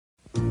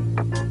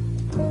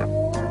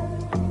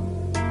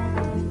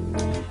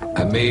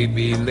I may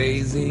be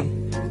lazy,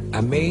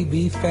 I may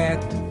be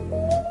fat,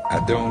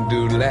 I don't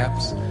do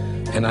laps,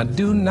 and I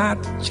do not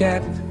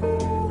chat.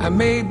 I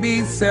may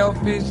be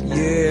selfish,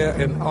 yeah,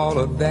 and all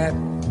of that,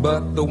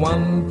 but the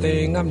one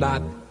thing I'm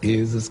not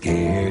is a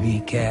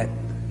scaredy cat.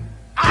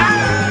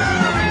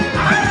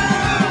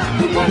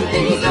 The one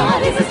thing he's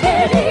not is a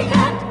scaredy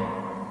cat.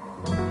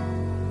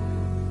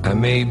 I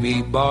may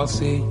be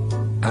bossy,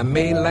 I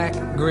may lack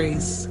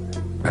grace,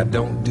 I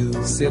don't do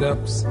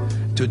sit-ups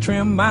to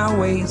trim my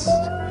waist.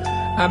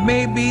 I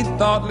may be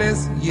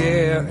thoughtless,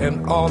 yeah,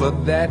 and all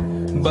of that,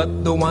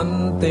 but the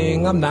one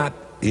thing I'm not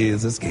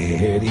is a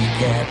scaredy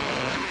cat.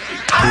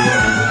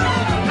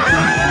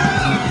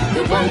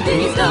 The one thing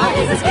he's not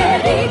is a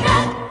scaredy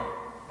cat.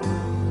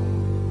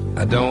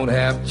 I don't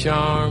have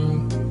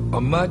charm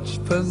or much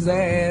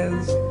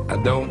pizzazz. I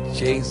don't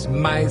chase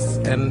mice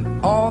and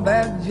all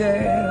that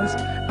jazz.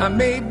 I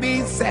may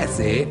be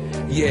sassy,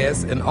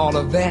 yes, and all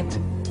of that,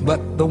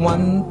 but the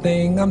one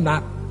thing I'm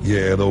not,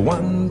 yeah, the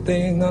one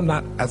thing I'm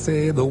not, I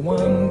say the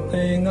one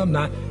thing I'm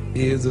not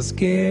is a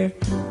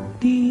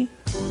scaredy.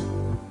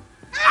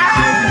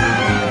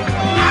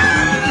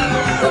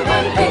 The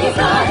one thing he's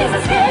not is a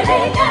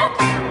scaredy cat.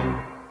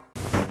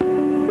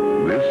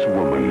 This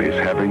woman is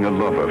having a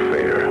love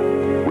affair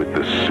with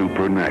the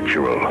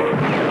supernatural.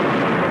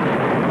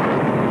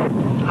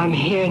 I'm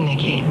here,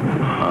 Nikki.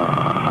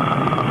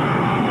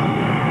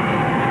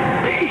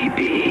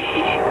 Baby,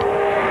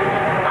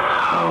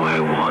 how I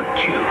want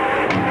you.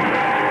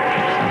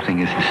 Something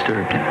has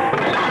disturbed him.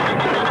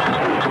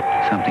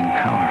 Something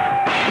powerful.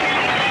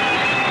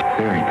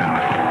 Very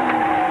powerful.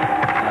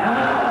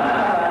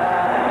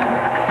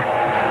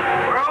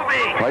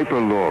 Piper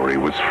Laurie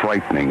was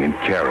frightening in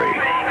Carrie.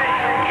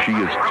 She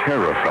is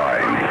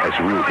terrifying as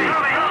Ruby.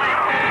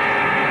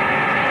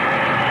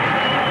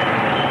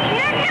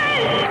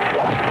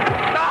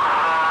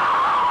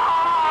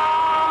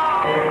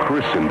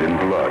 Christened in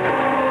blood,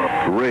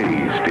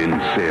 raised in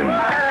sin.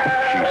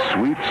 She's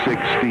sweet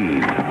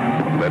 16.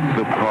 Let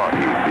the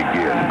party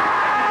begin.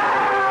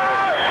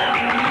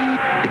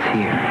 It's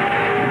here.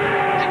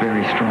 It's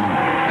very strong.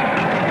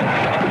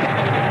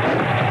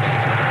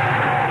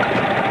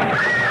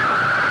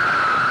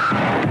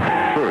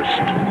 First,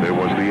 there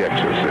was The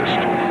Exorcist,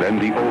 then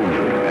The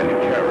Omen and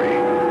Carrie.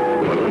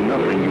 But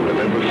nothing you have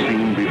ever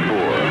seen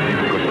before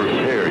could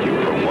prepare you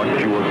for what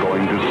you are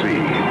going to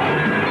see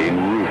in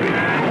Ruby.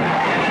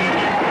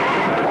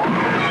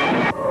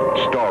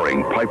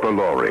 Starring Piper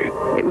Laurie.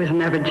 It was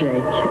never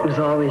Jake. It was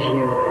always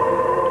you.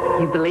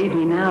 You believe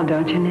me now,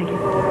 don't you, Nikki?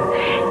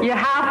 You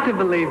have to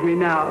believe me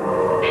now.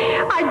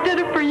 I did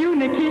it for you,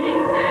 Nikki.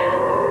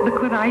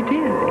 Look what I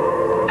did.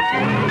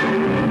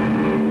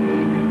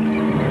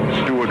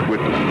 Stuart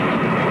Whitman.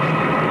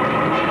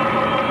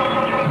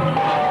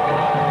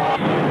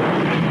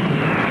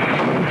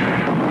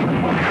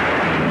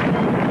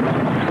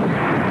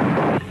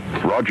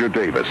 Roger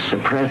Davis. The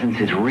presence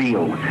is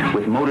real,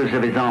 with motives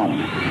of his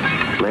own.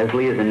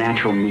 Leslie is a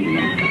natural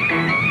medium.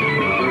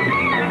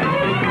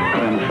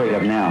 What I'm afraid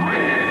of now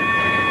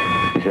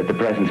is that the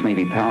presence may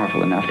be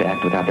powerful enough to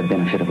act without the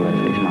benefit of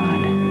Leslie's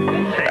mind.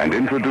 And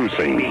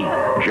introducing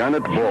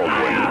Janet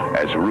Baldwin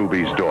as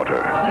Ruby's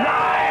daughter.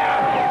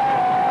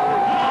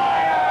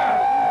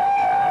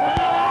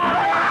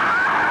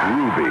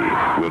 Ruby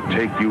will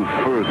take you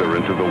further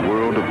into the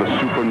world of the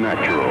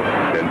supernatural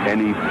than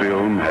any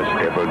film has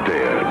ever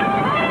dared.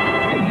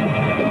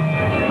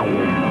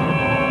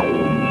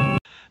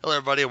 Hello,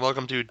 everybody, and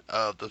welcome to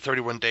the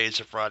 31 Days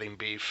of Rotting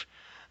Beef.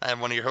 I am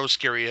one of your hosts,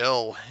 Gary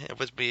Hill, and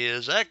with me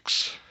is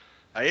X.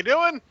 How you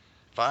doing?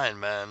 Fine,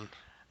 man.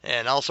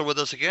 And also with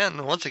us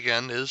again, once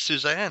again, is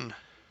Suzanne.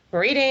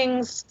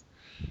 Greetings.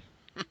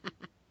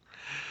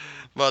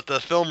 But the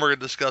film we're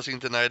discussing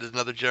tonight is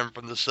another gem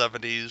from the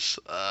 70s,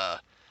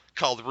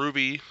 called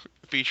Ruby,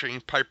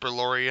 featuring Piper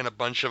Laurie and a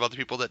bunch of other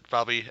people that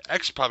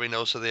X probably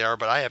knows who they are,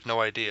 but I have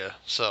no idea.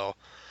 So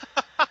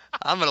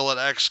I'm gonna let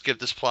X give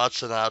this plot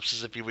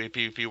synopsis if you would.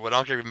 I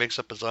don't care if he makes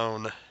up his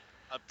own.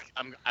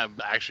 I'm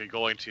actually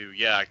going to.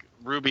 Yeah,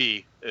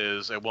 Ruby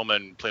is a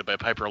woman played by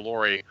Piper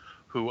Laurie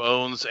who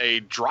owns a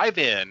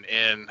drive-in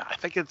in, I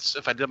think it's,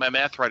 if I did my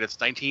math right, it's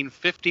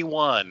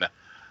 1951,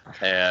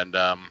 and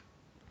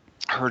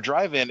her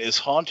drive-in is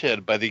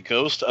haunted by the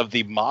ghost of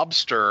the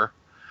mobster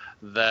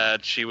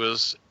that she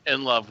was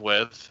in love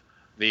with,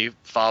 the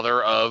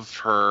father of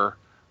her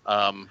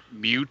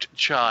mute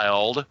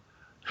child,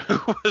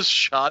 who was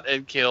shot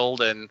and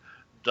killed and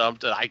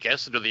dumped, I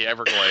guess, into the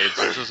Everglades.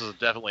 This is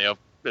definitely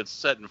it's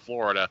set in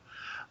Florida.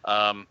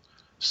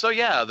 So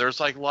yeah, there's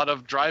like a lot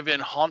of drive-in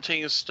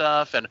haunting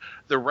stuff, and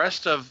the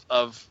rest of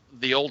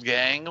the old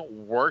gang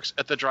works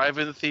at the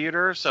drive-in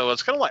theater. So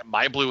it's kind of like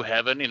My Blue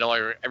Heaven, you know,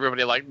 like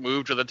everybody like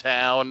moved to the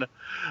town.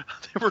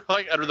 They were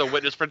like under the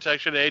Witness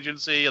Protection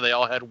Agency, and they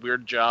all had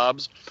weird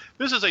jobs.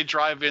 This is a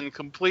drive-in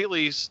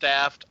completely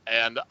staffed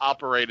and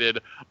operated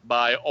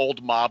by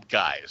old mob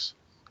guys.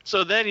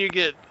 So then you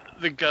get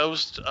the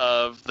ghost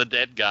of the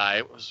dead guy.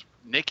 It was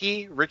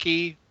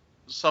Ricky,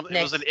 something. Nick.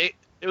 It was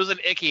It was an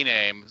icky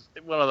name,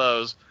 one of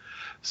those.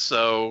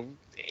 So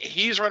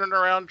he's running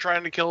around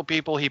trying to kill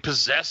people. He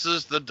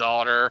possesses the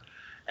daughter.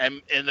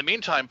 And in the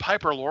meantime,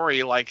 Piper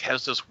Laurie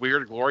has this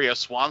weird Gloria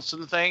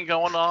Swanson thing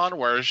going on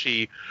where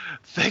she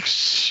thinks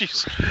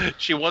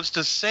she wants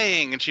to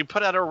sing, and she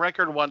put out a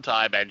record one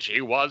time, and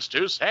she wants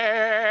to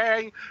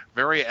sing,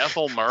 very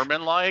Ethel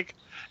Merman like.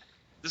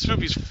 This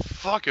movie's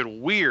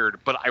fucking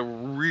weird, but I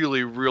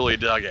really, really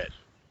dug it.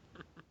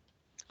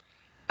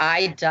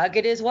 I dug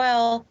it as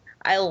well.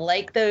 I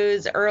like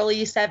those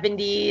early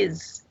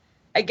 70s.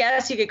 I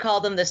guess you could call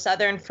them the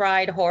Southern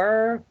Fried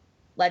Horror.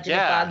 Legend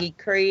of Foggy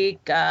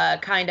Creek,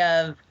 kind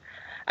of.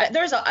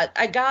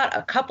 I got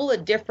a couple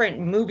of different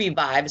movie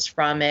vibes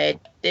from it.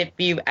 If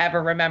you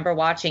ever remember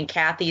watching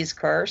Kathy's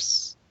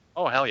Curse.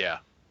 Oh hell yeah!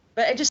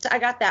 But I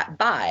got that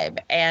vibe,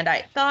 and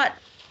I thought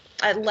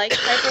I liked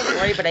Piper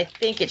Laurie, but I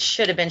think it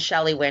should have been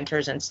Shelley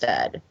Winters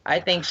instead. I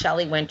think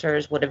Shelley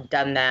Winters would have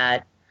done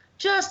that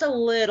just a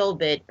little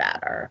bit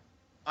better.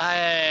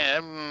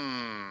 I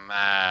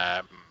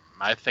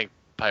think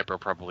Piper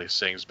probably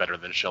sings better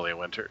than Shelley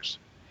Winters.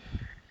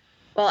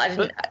 Well, I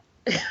didn't.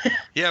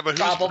 Yeah, but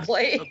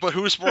probably.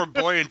 Who's more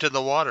buoyant in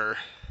the water?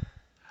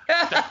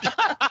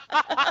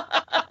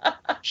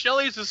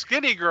 Shelley's a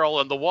skinny girl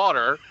in the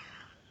water.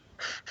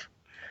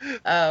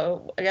 I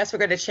guess we're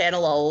going to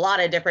channel a lot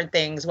of different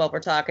things while we're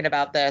talking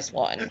about this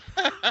one.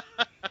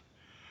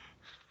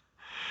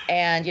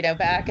 And,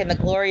 back in the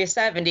glorious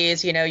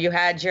 70s, you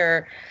had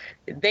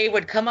they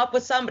would come up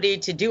with somebody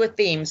to do a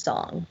theme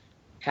song.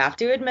 Have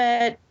to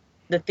admit,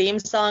 the theme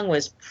song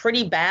was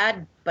pretty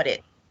bad, but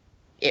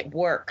it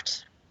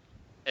worked.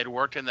 It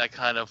worked in that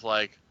kind of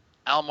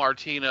Al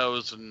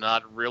Martino's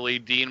not really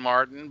Dean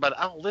Martin, but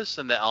I'll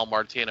listen to Al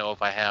Martino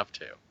if I have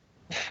to.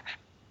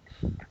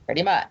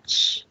 Pretty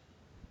much.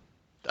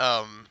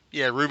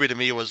 Yeah, Ruby to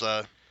me was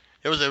a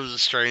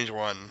strange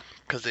one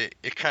because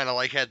it kind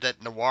of had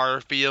that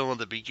noir feel in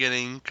the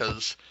beginning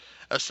because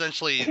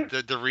essentially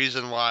the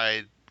reason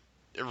why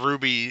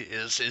Ruby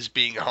is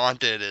being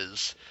haunted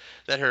is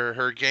that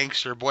her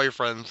gangster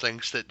boyfriend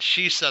thinks that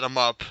she set him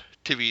up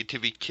to be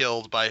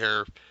killed by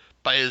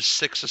his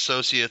 6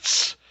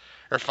 associates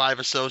or 5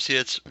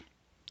 associates,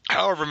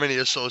 however many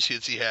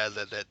associates he had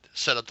that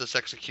set up this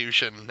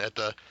execution at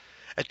the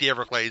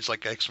Everglades,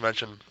 like X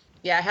mentioned.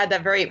 Yeah, it had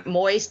that very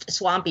moist,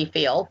 swampy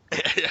feel.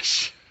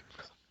 Yes.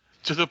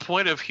 To the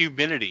point of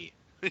humidity.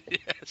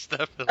 Yes,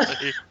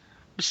 definitely.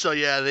 So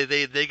yeah,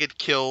 they get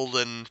killed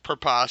in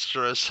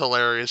preposterous,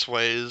 hilarious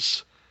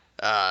ways.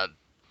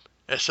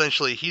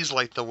 Essentially, he's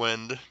like the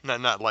wind,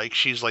 not like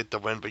she's like the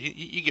wind, but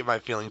you get my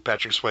feeling.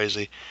 Patrick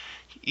Swayze,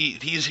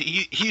 he's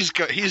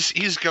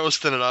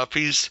ghosting it up.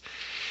 He's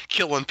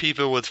killing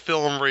people with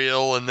film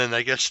reel, and then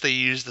I guess they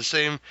use the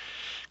same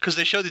because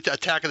they show the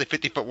attack of the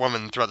 50-foot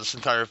woman throughout this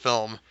entire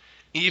film.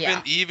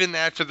 Even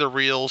after the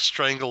reel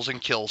strangles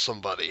and kills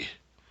somebody,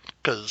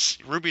 because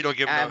Ruby don't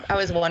give. I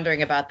was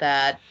wondering about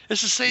that.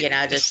 It's the same.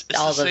 Just it's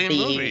all the same of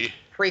the movie.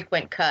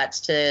 Frequent cuts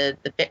to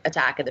the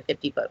attack of the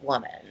 50-foot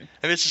woman.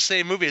 I mean, it's the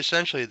same movie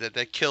essentially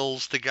that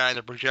kills the guy in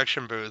the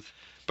projection booth,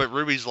 but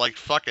Ruby's like,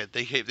 "Fuck it."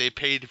 They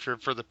paid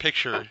for the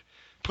picture,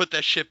 put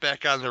that shit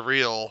back on the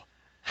reel,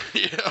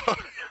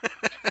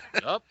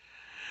 Yep.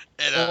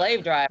 And,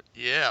 slave drive.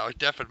 Yeah,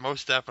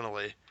 most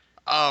definitely.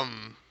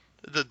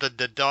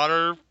 The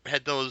daughter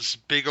had those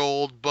big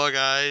old bug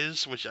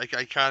eyes, which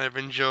I kind of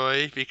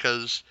enjoy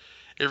because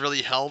it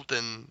really helped.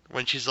 And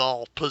when she's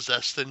all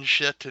possessed and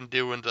shit and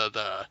doing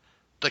the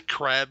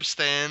crab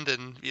stand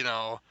and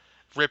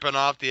ripping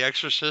off the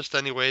Exorcist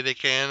any way they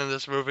can in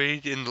this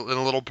movie in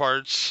little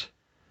parts.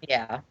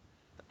 Yeah.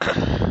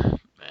 Man,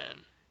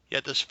 you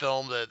had this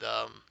film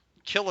that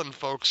killing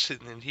folks,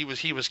 and he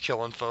was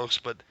killing folks,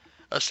 but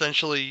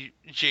essentially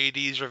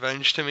JD's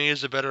Revenge to me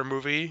is a better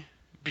movie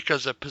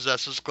because it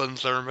possesses Glenn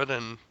Thurman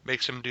and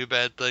makes him do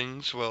bad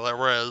things,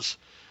 whereas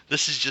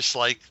this is just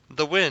like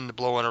the wind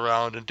blowing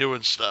around and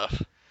doing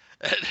stuff,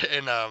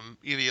 and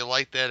either you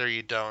like that or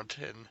you don't,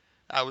 and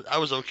I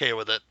was okay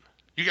with it.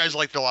 You guys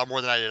liked it a lot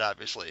more than I did,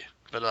 obviously,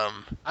 but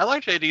I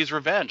like JD's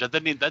Revenge. That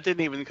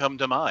didn't even come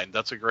to mind.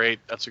 That's a great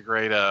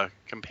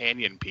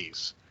companion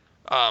piece.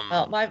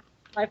 Well, my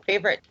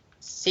favorite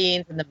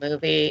scenes in the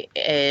movie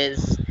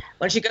is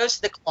when she goes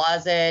to the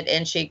closet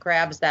and she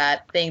grabs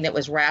that thing that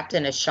was wrapped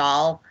in a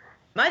shawl.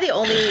 Am I the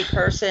only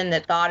person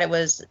that thought it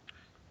was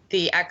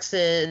the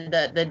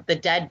the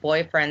dead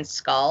boyfriend's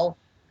skull?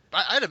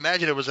 I'd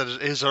imagine it was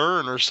his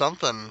urn or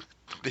something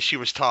that she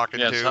was talking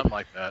to. Yeah, something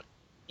like that.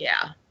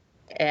 Yeah,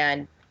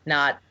 and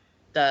not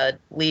the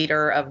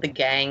leader of the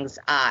gang's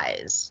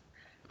eyes.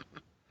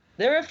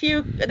 There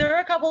are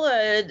a couple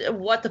of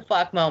what the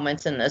fuck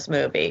moments in this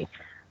movie.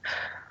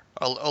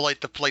 Oh, like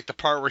the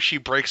part where she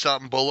breaks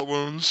out in bullet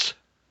wounds.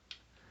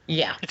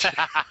 Yeah.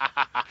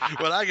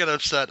 When I get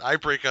upset, I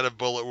break out in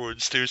bullet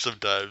wounds too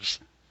sometimes.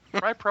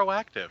 Right,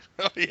 proactive.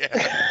 Oh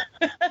yeah.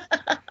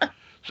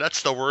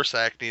 That's the worst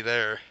acne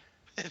there.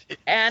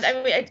 And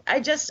I mean, I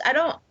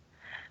don't.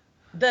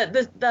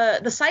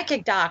 The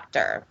psychic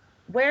doctor.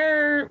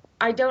 Where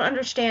I don't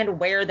understand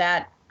where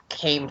that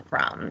came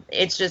from.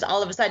 It's just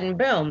all of a sudden,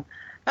 boom,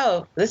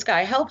 oh, this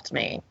guy helped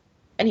me,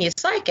 and he's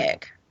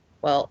psychic.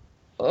 Well,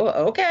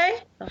 okay,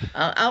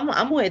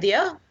 I'm with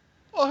you.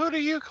 Well, who do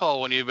you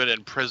call when you've been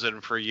in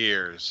prison for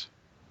years?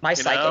 My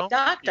psychic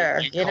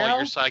doctor. You call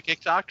your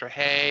psychic doctor.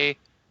 Hey,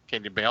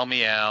 can you bail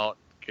me out?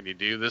 Can you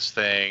do this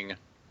thing?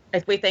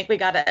 If we think we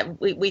got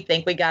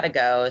a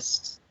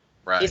ghost,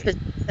 Right. he's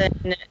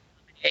possessing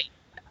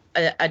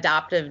an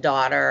adoptive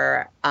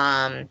daughter.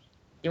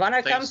 You want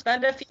to come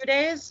spend a few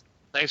days?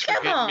 Thanks for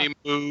getting me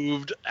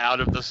moved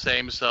out of the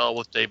same cell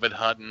with David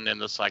Hutton and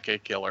the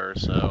psychic killer.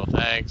 So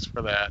thanks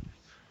for that.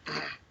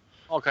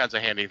 All kinds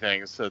of handy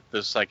things that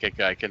this psychic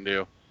guy can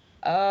do.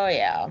 Oh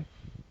yeah.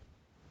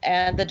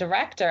 And the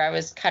director, I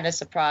was kind of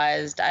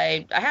surprised.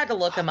 I had to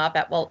look him up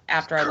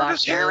after I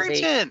watched the movie. Curtis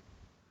Harrington.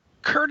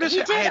 Curtis,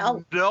 I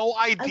had no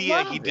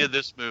idea he did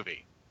this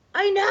movie.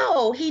 I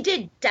know. He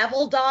did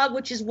Devil Dog,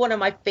 which is one of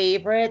my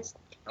favorites.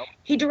 Nope.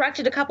 He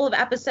directed a couple of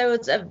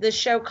episodes of this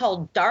show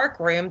called Dark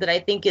Room that I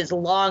think is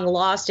long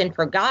lost and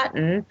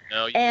forgotten.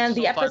 No, you can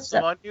still find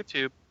some on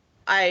YouTube.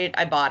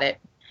 I bought it.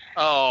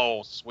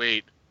 Oh,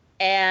 sweet.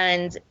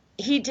 And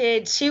he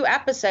did 2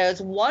 episodes.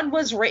 One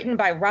was written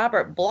by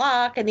Robert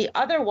Bloch, and the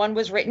other one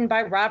was written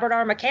by Robert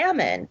R.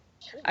 McCammon.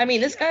 I mean,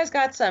 this guy's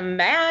got some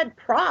mad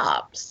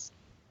props.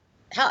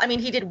 Hell, I mean,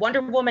 he did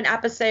Wonder Woman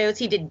episodes.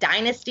 He did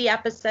Dynasty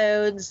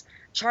episodes,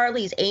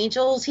 Charlie's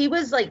Angels. He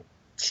was like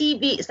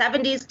 70s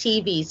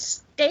TV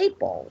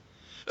staple.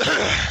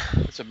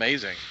 It's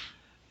amazing.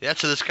 Yeah,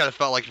 so this kind of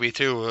felt like me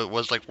too. It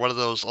was like one of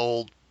those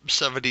old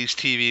 70s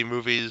TV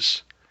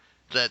movies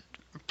that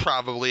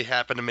probably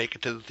happened to make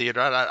it to the theater.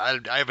 I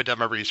haven't done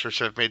my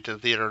research if it made it to the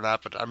theater or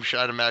not, but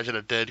I'd imagine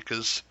it did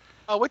because...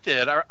 Oh, it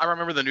did. I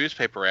remember the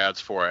newspaper ads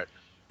for it.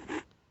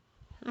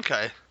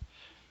 Okay.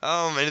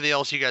 Anything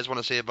else you guys want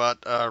to say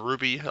about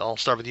Ruby? I'll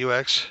start with you,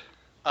 X.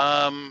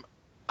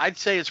 I'd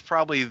say it's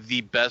probably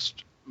the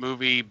best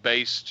movie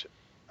based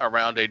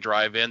around a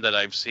drive-in that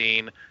I've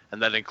seen,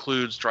 and that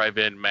includes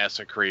Drive-In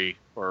Massacre,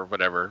 or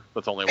whatever,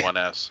 with only one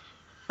S.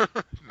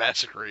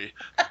 Massacre. It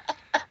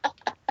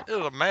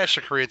was a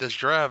massacre at this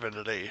drive-in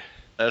today.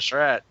 That's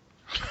right.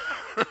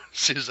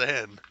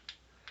 Suzanne.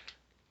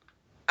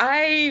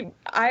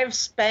 I've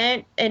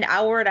spent an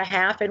hour and a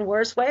half in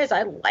worse ways.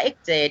 I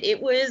liked it.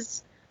 It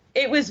was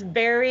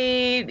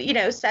very,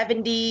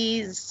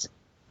 70s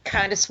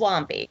kind of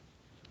swampy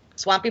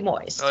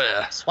moist. Oh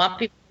yeah.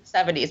 Swampy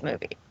 70s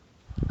movie.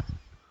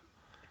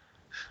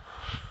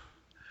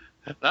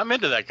 I'm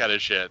into that kind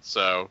of shit,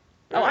 so.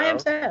 I am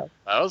too.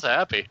 I was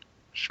happy.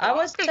 I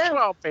was too.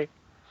 Swampy.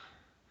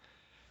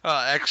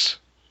 X.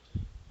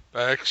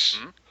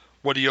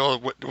 What are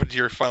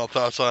your final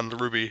thoughts on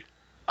Ruby?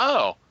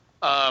 Oh,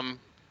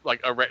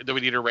 do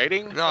we need a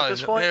rating at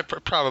this point? Yeah,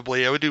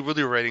 probably. Yeah, we'll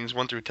do ratings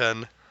 1 through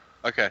 10.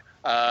 Okay.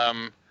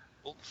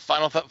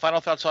 Final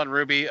thoughts on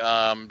Ruby.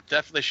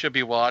 Definitely should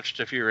be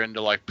watched if you're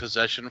into like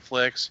possession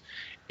flicks.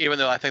 Even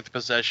though I think the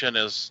possession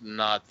is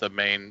not the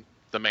main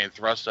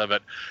thrust of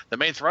it. The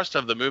main thrust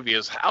of the movie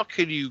is how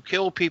can you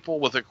kill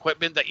people with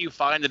equipment that you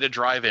find at a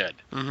drive-in,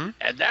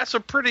 and that's a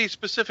pretty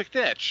specific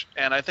niche.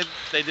 And I think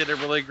they did a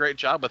really great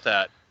job with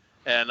that.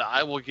 And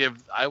I would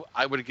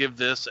give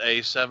this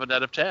a 7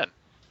 out of 10.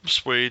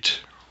 Sweet.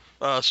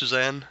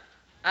 Suzanne?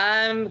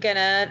 I'm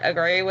gonna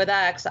agree with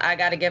X. I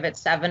gotta give it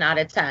 7 out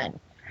of 10.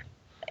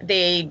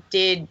 They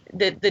did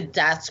the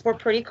deaths were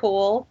pretty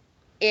cool.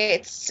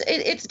 It's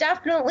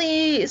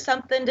definitely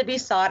something to be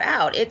sought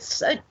out.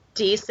 It's a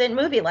decent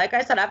movie. Like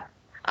I said,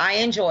 I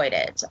enjoyed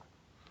it.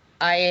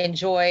 I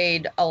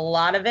enjoyed a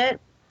lot of it.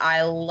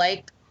 I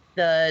liked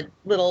the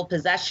little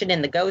possession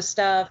and the ghost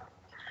stuff.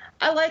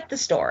 I liked the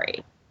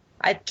story.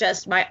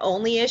 My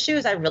only issue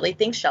is I really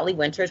think Shelley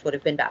Winters would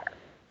have been better.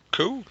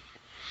 Cool.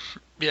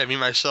 Yeah, me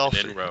myself.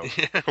 When in Rome.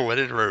 When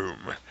in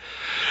Rome.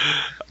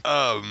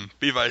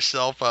 Me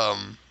myself.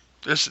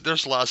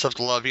 There's a lot of stuff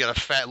to love. You got a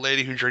fat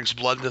lady who drinks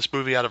blood in this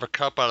movie out of a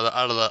cup out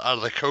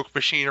of the Coke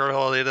machine or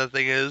whatever that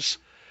thing is.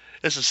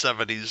 It's the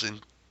 70s, and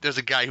there's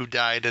a guy who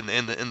died in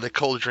the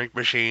cold drink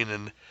machine,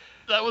 and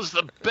that was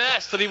the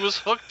best. That he was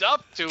hooked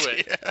up to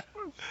it. Yeah.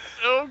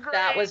 So great.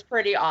 That was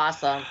pretty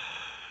awesome.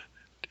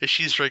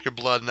 She's drinking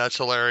blood, and that's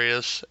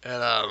hilarious.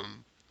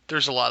 And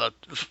there's a lot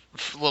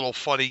of little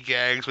funny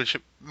gags, which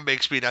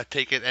makes me not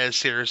take it as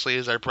seriously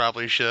as I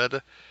probably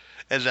should.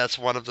 And that's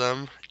one of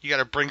them. You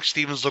got a Brink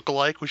Stevens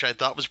lookalike, which I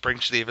thought was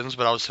Brink Stevens,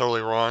 but I was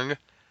totally wrong.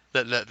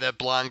 That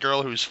blonde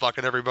girl who's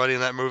fucking everybody in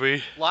that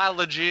movie.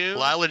 Lila June?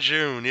 Lila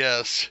June,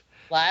 yes.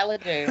 Lila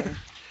June.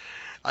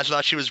 I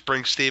thought she was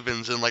Brink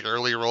Stevens in like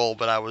early role,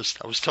 but I was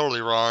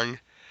totally wrong.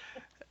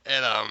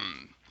 And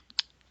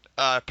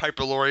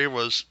Piper Laurie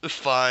was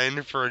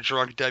fine for a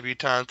drunk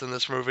debutante in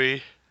this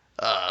movie.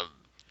 What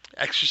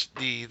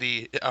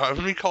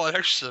do we call it?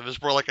 Exorcism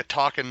is more like a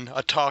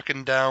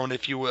talking down,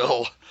 if you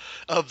will,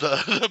 of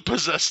the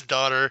possessed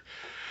daughter.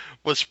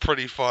 Was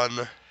pretty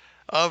fun.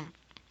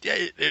 Yeah,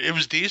 it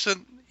was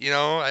decent.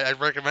 I'd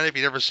recommend it if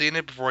you've never seen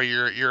it before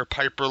you're a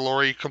Piper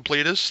Laurie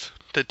completist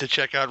to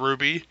check out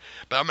Ruby.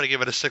 But I'm gonna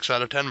give it a 6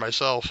 out of 10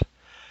 myself.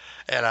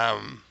 And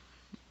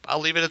I'll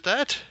leave it at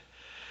that.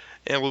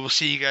 And we will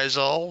see you guys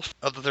all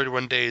of the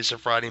 31 Days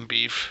of Riding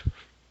Beef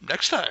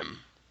next time.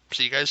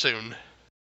 See you guys soon.